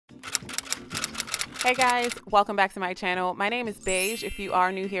Hey guys, welcome back to my channel. My name is Beige. If you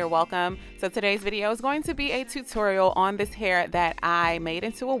are new here, welcome. So today's video is going to be a tutorial on this hair that I made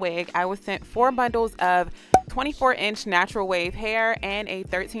into a wig. I was sent 4 bundles of 24-inch natural wave hair and a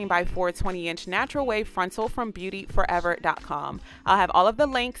 13 by 4 20-inch natural wave frontal from beautyforever.com. I'll have all of the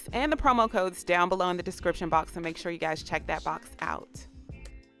links and the promo codes down below in the description box, so make sure you guys check that box out.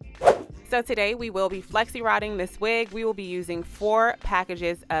 So today we will be flexi rodding this wig. We will be using 4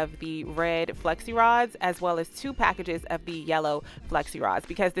 packages of the red flexi rods as well as 2 packages of the yellow flexi rods.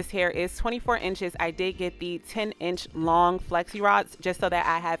 Because this hair is 24 inches, I did get the 10-inch long flexi rods just so that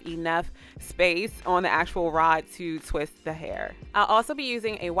I have enough space on the actual rod to twist the hair. I'll also be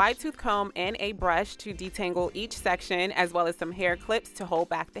using a wide tooth comb and a brush to detangle each section, as well as some hair clips to hold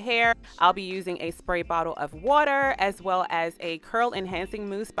back the hair. I'll be using a spray bottle of water as well as a curl enhancing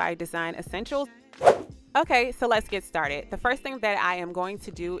mousse by Design Essentials. Okay, so let's get started. The first thing that I am going to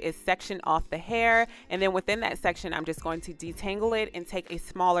do is section off the hair, and then within that section I'm just going to detangle it and take a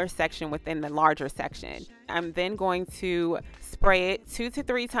smaller section within the larger section. I'm then going to spray it 2 to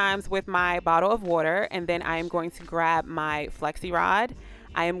 3 times with my bottle of water, and then I am going to grab my flexi rod.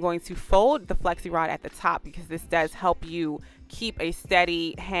 I am going to fold the flexi rod at the top because this does help you keep a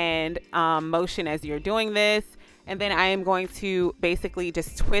steady hand motion as you're doing this. And then I am going to basically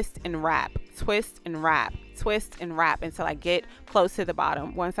just twist and wrap, twist and wrap, twist and wrap until I get close to the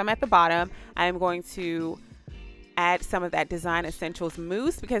bottom. Once I'm at the bottom, I am going to add some of that Design Essentials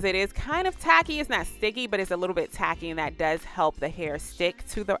mousse because it is kind of tacky. It's not sticky, but it's a little bit tacky, and that does help the hair stick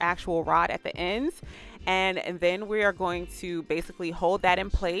to the actual rod at the ends. And then we are going to basically hold that in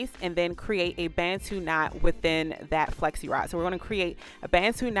place and then create a bantu knot within that flexi rod. So we're going to create a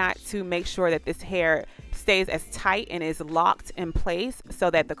bantu knot to make sure that this hair stays as tight and is locked in place so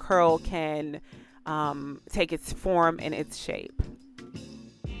that the curl can take its form and its shape.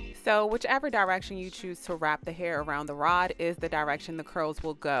 So whichever direction you choose to wrap the hair around the rod is the direction the curls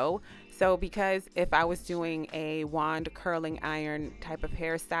will go. So because if I was doing a wand curling iron type of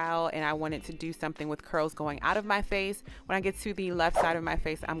hairstyle and I wanted to do something with curls going out of my face, when I get to the left side of my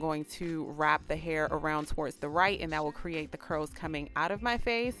face, I'm going to wrap the hair around towards the right, and that will create the curls coming out of my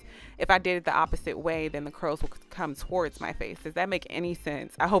face. If I did it the opposite way, then the curls will come towards my face. Does that make any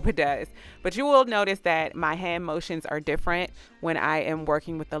sense? I hope it does. But you will notice that my hand motions are different when I am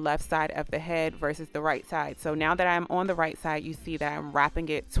working with the left side of the head versus the right side. So now that I'm on the right side, you see that I'm wrapping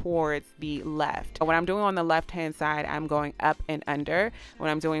it towards the left. When I'm doing on the left hand side, I'm going up and under. When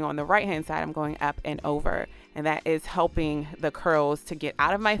I'm doing on the right hand side, I'm going up and over. And that is helping the curls to get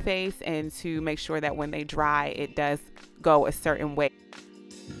out of my face and to make sure that when they dry, it does go a certain way.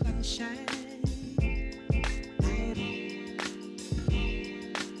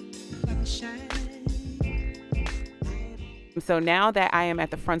 So now that I am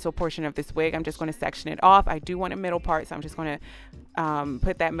at the frontal portion of this wig, I'm just going to section it off. I do want a middle part, so I'm just going to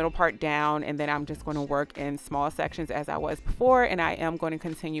put that middle part down, and then I'm just going to work in small sections as I was before, and I am going to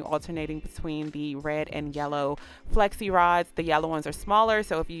continue alternating between the red and yellow flexi rods. The yellow ones are smaller,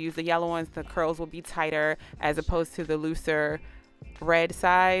 so if you use the yellow ones, the curls will be tighter as opposed to the looser red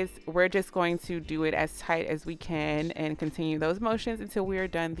size. We're just going to do it as tight as we can and continue those motions until we are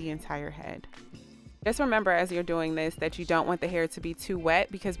done the entire head. Just remember as you're doing this that you don't want the hair to be too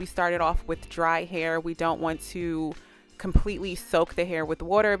wet because we started off with dry hair. We don't want to completely soak the hair with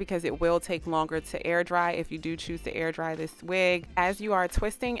water because it will take longer to air dry if you do choose to air dry this wig. As you are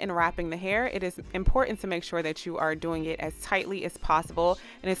twisting and wrapping the hair, it is important to make sure that you are doing it as tightly as possible.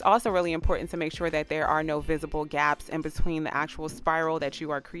 And it's also really important to make sure that there are no visible gaps in between the actual spiral that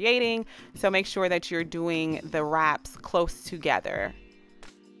you are creating. So make sure that you're doing the wraps close together.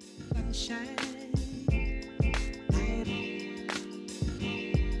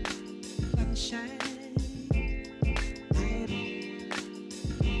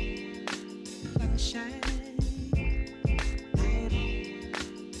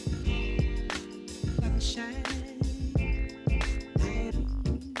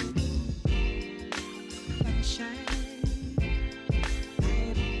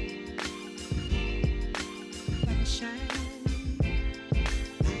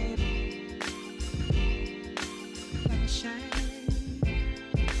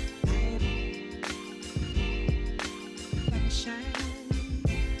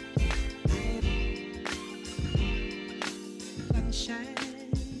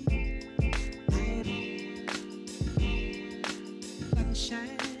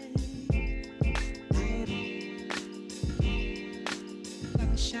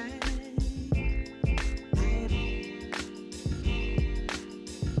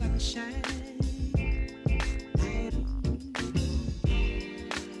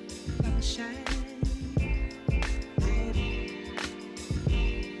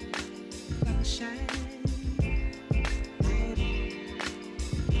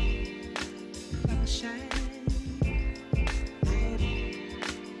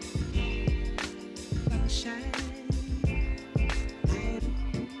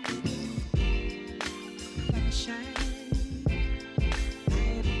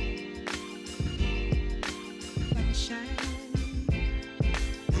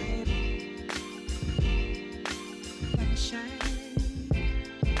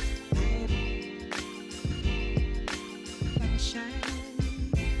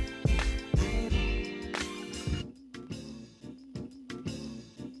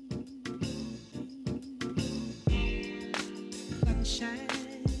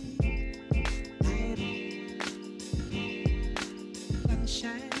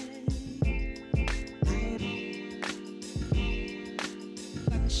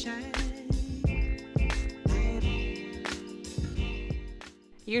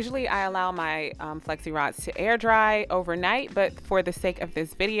 Usually I allow my flexi rods to air dry overnight, but for the sake of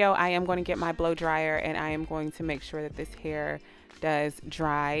this video, I am going to get my blow dryer and I am going to make sure that this hair does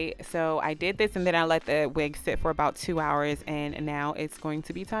dry. So I did this and then I let the wig sit for about 2 hours, and now it's going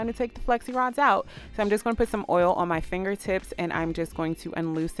to be time to take the flexi rods out. So I'm just going to put some oil on my fingertips and I'm just going to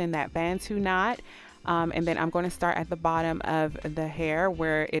unloosen that bantu knot. And then I'm going to start at the bottom of the hair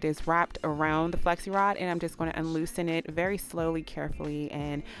where it is wrapped around the flexi rod, and I'm just going to unloosen it very slowly, carefully,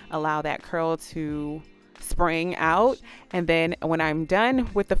 and allow that curl to spring out. And then when I'm done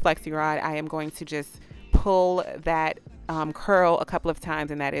with the flexi rod, I am going to just pull that curl a couple of times,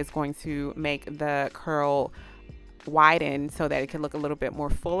 and that is going to make the curl widen so that it can look a little bit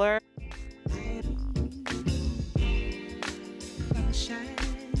more fuller.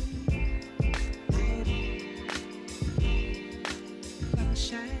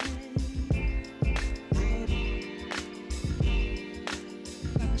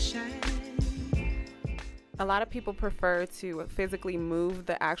 A lot of people prefer to physically move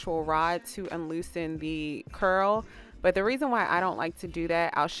the actual rod to unloosen the curl, but the reason why I don't like to do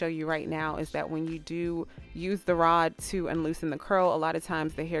that, I'll show you right now, is that when you do use the rod to unloosen the curl, a lot of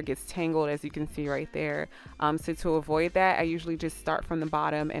times the hair gets tangled, as you can see right there. So to avoid that, I usually just start from the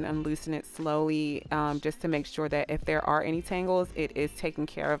bottom and unloosen it slowly, just to make sure that if there are any tangles, it is taken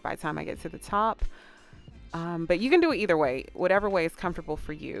care of by the time I get to the top. But you can do it either way, whatever way is comfortable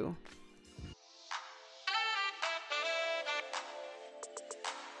for you.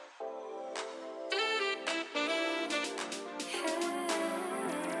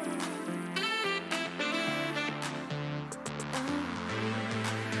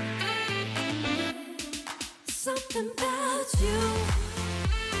 Something about you.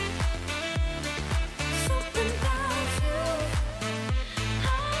 Something about you.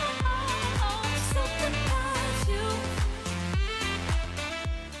 Something about you.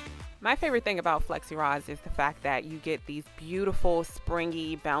 My favorite thing about flexi rods is the fact that you get these beautiful,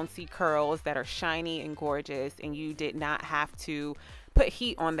 springy, bouncy curls that are shiny and gorgeous, and you did not have to put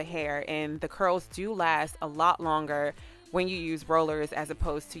heat on the hair, and the curls do last a lot longer when you use rollers as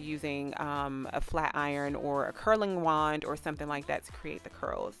opposed to using a flat iron or a curling wand or something like that to create the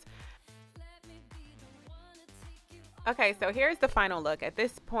curls. Okay, so here's the final look. At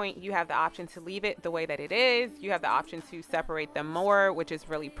this point, you have the option to leave it the way that it is. You have the option to separate them more, which is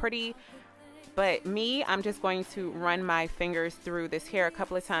really pretty. But me, I'm just going to run my fingers through this hair a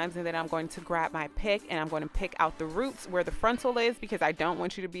couple of times, and then I'm going to grab my pick and I'm going to pick out the roots where the frontal is, because I don't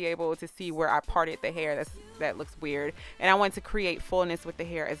want you to be able to see where I parted the hair. That looks weird. And I want to create fullness with the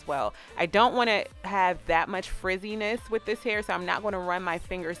hair as well. I don't want to have that much frizziness with this hair, so I'm not going to run my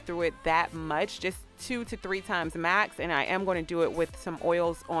fingers through it that much, just 2 to 3 times max. And I am going to do it with some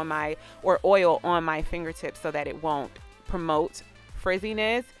oils on my, or oil on my fingertips, so that it won't promote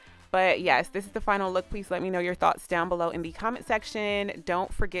frizziness. But yes, this is the final look. Please let me know your thoughts down below in the comment section.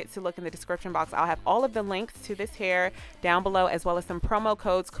 Don't forget to look in the description box. I'll have all of the links to this hair down below, as well as some promo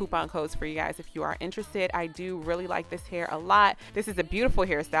codes, coupon codes for you guys if you are interested. I do really like this hair a lot. This is a beautiful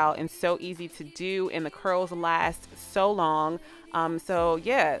hairstyle and so easy to do, and the curls last so long. So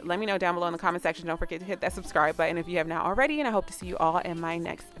yeah, let me know down below in the comment section. Don't forget to hit that subscribe button if you have not already, and I hope to see you all in my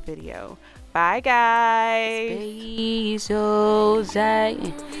next video. Bye guys. Beige,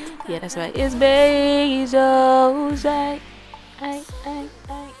 Ojai. Yeah, that's right. It's Beige, Ojai.